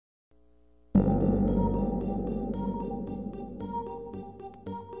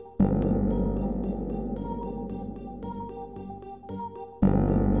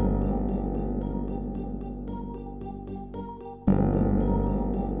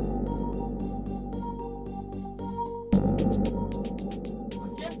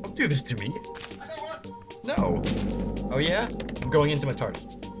do this to me. No. Oh yeah? I'm going into my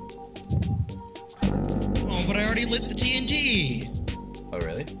Tardis. Oh, but I already lit the TNT. Oh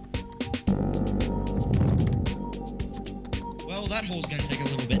really? Well, that hole's gonna take a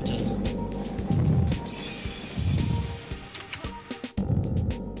little bit to...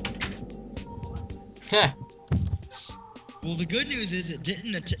 Heh. Well, the good news is it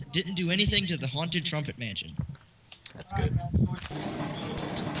didn't do anything to the haunted Trumpet mansion. That's good.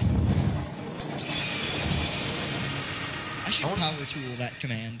 I should power tool that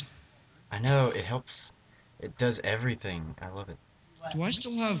command. I know, it helps. It does everything. I love it. Do I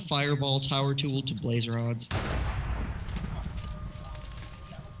still have fireball tower tool to blaze rods?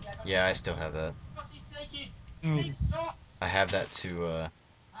 Yeah, I still have that. Oh, I have that to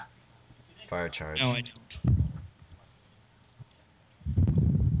fire charge. no, I don't.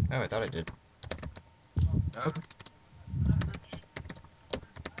 Oh, I thought I did.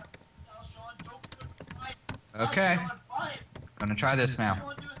 Okay. Gonna try this now.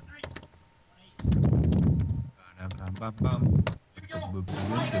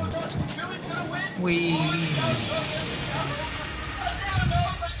 Wee.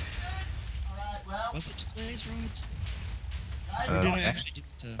 Was it to blaze rods? Or did I Okay. actually do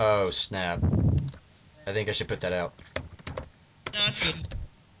it to... Oh, snap. I think I should put that out. No, it's good.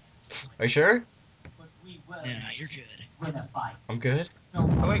 Are you sure? Yeah, you're good. I'm good?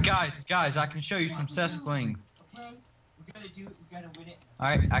 Oh wait, guys, I can show you some Seth bling.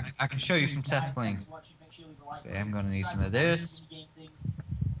 Alright, I can show you some Seth bling. Okay, I'm gonna need some of this.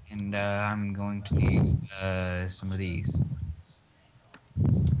 And I'm going to need some of these.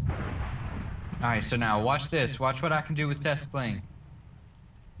 Alright, so now watch this. Watch what I can do with Seth bling.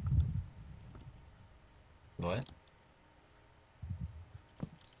 What?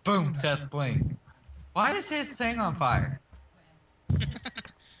 Boom, Seth bling. Why is his thing on fire?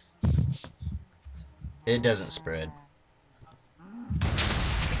 It doesn't spread.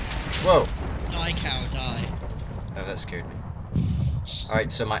 Whoa! Die, cow, die. Oh, that scared me.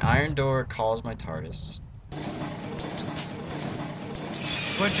 Alright, so my iron door calls my Tardis.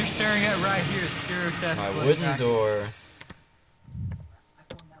 What you're staring at right here is pure Seth My bling. wooden door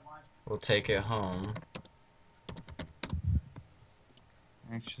will take it home.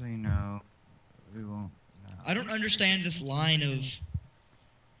 Actually, no. We won't. No. I don't understand this line of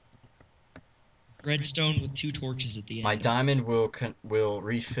redstone with 2 torches at the end. My diamond will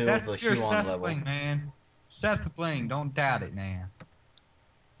refill That's the pure Huon Seth level. bling, man. Seth bling, don't doubt it, man.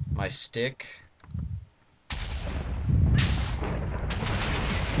 My stick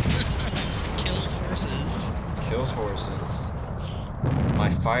kills horses. My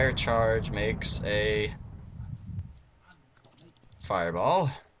fire charge makes a fireball.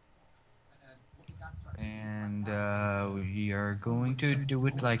 And we are going to do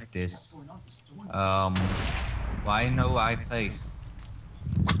it like this. Why no I place?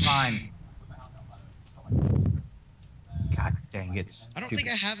 Fine. God dang it. I don't think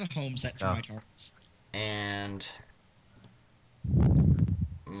I have a home set for my targets. And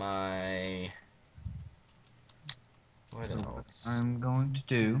my... What else? I'm going to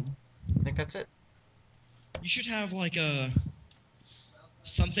do. I think that's it. You should have like a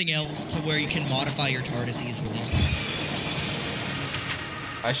something else to where you can modify your TARDIS easily.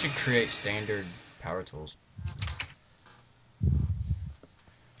 I should create standard power tools.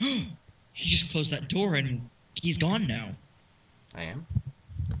 He just closed that door and he's gone now. I am?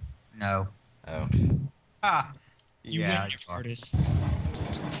 No. Oh. Ah. You yeah. win your TARDIS.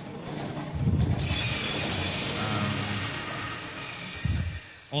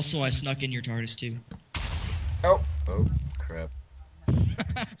 Also, I snuck in your TARDIS too. Oh. Oh, crap.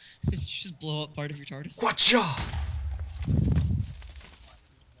 Did you just blow up part of your TARDIS? Whatcha?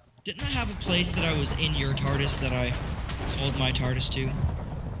 Didn't I have a place that I was in your TARDIS that I called my TARDIS to?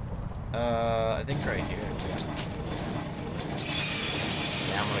 I think right here.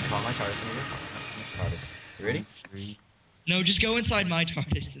 Yeah, I'm gonna call my TARDIS into your TARDIS. You ready? No, just go inside my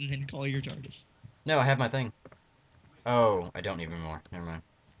TARDIS and then call your TARDIS. No, I have my thing. Oh, I don't even more. Never mind.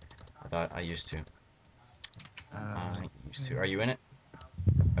 I thought I used to. I used to. Are you in it?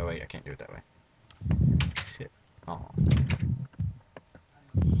 Oh wait, I can't do it that way. Shit. Oh.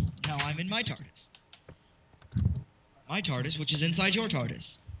 Now I'm in my TARDIS. My TARDIS, which is inside your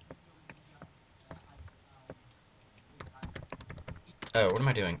TARDIS. Oh, what am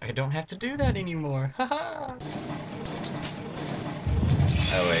I doing? I don't have to do that anymore. Haha.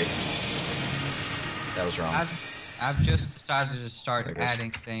 Oh wait. That was wrong. I've just decided to start There it goes.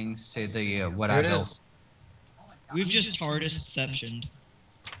 adding things to the what Here I it built. is. We've just TARDIS-ceptioned.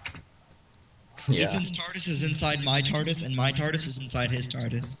 Yeah. Ethan's TARDIS is inside my TARDIS, and my TARDIS is inside his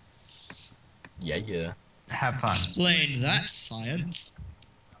TARDIS. Yeah, yeah. Have fun. Explain that, science.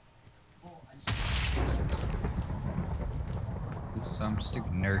 Some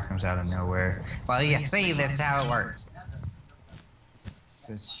stupid nerd comes out of nowhere. Well, you see, this is how it works.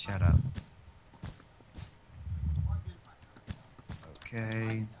 Just shut up.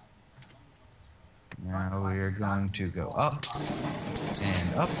 Okay. Now we're going to go up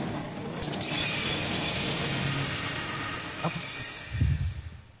and up. Up.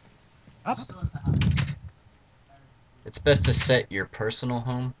 Up. It's best to set your personal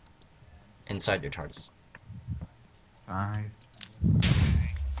home inside your TARDIS. 5.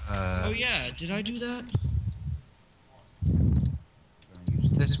 Oh yeah, did I do that? Gonna use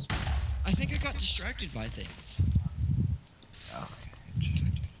this. I think I got distracted by things. Okay.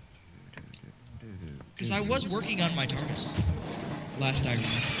 Because I was working on my TARDIS. Last I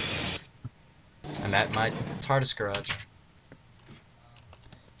remember. I'm at my TARDIS garage.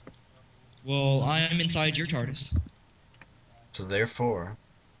 Well, I am inside your TARDIS. So therefore,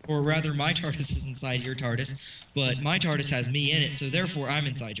 Or rather, my TARDIS is inside your TARDIS, but my TARDIS has me in it, so therefore I'm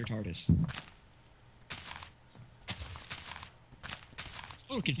inside your TARDIS. A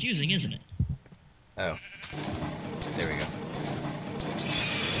little confusing, isn't it? oh, there we go.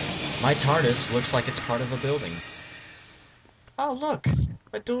 My TARDIS looks like it's part of a building. Oh, look,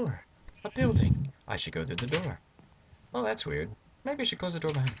 a door, a building. I should go through the door. Oh, that's weird. Maybe I should close the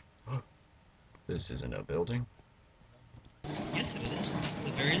door behind me. This isn't a building. Yes, it is. It's a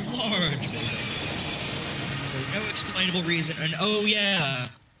very large building. For no explainable reason. And oh yeah,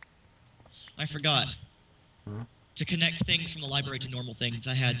 I forgot. Hmm? To connect things from the library to normal things,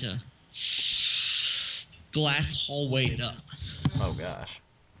 I had to glass hallway it up. Oh gosh.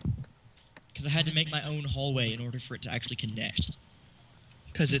 Because I had to make my own hallway in order for it to actually connect.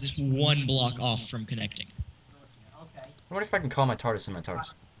 Because it's one block off from connecting. I wonder if I can call my TARDIS in my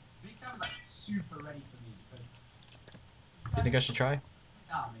TARDIS. You think I should try?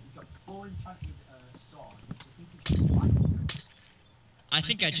 I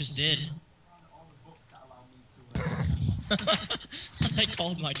think I just did. I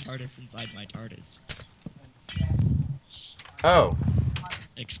called my TARDIS inside my TARDIS. Oh,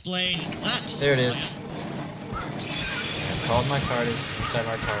 Explain that. there it is. I've called my TARDIS inside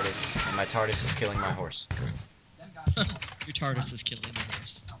my TARDIS, and my TARDIS is killing my horse. Your TARDIS is killing the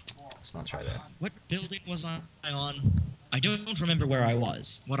horse. Let's not try that. What building was I on? I don't remember where I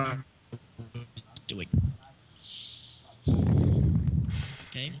was. What I was doing.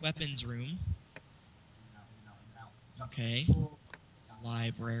 Okay, weapons room. Okay.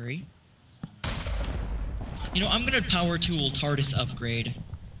 Library. You know, I'm gonna power tool TARDIS upgrade.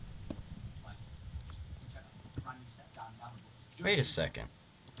 Wait a second.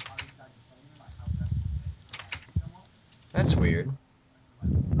 That's weird.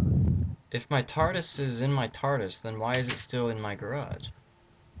 If my TARDIS is in my TARDIS, then why is it still in my garage?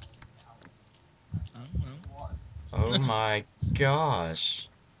 I don't know. Oh my gosh.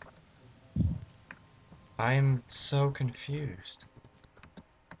 I'm so confused.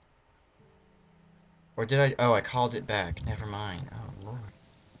 Or did I? Oh, I called it back. Never mind. Oh, Lord.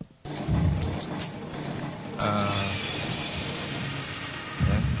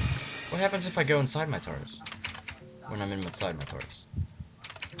 Yeah. What happens if I go inside my TARDIS? When I'm inside my TARDIS?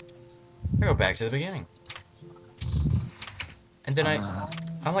 I go back to the beginning. And then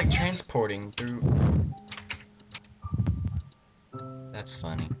I'm like transporting through... That's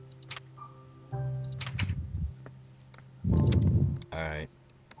funny. Alright.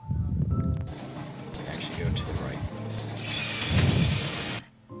 Actually go to the right.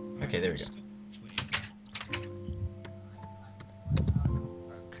 Okay, there we go.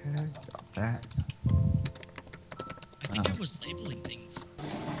 Okay, got that. I think I was labeling things.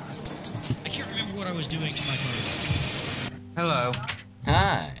 I can't remember what I was doing to my TARDIS. Hello.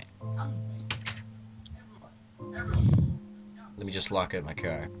 Hi! Let me just lock up my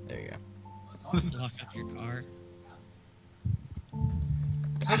car. There you go. Lock up your car.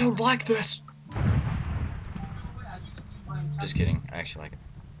 I don't like this! Just kidding. I actually like it.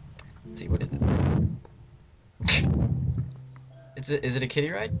 Let's see, what is it? Is it a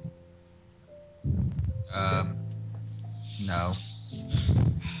kiddie ride? No.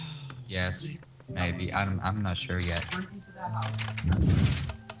 Yes. Maybe. I'm not sure yet.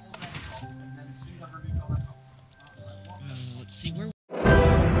 Let's see, where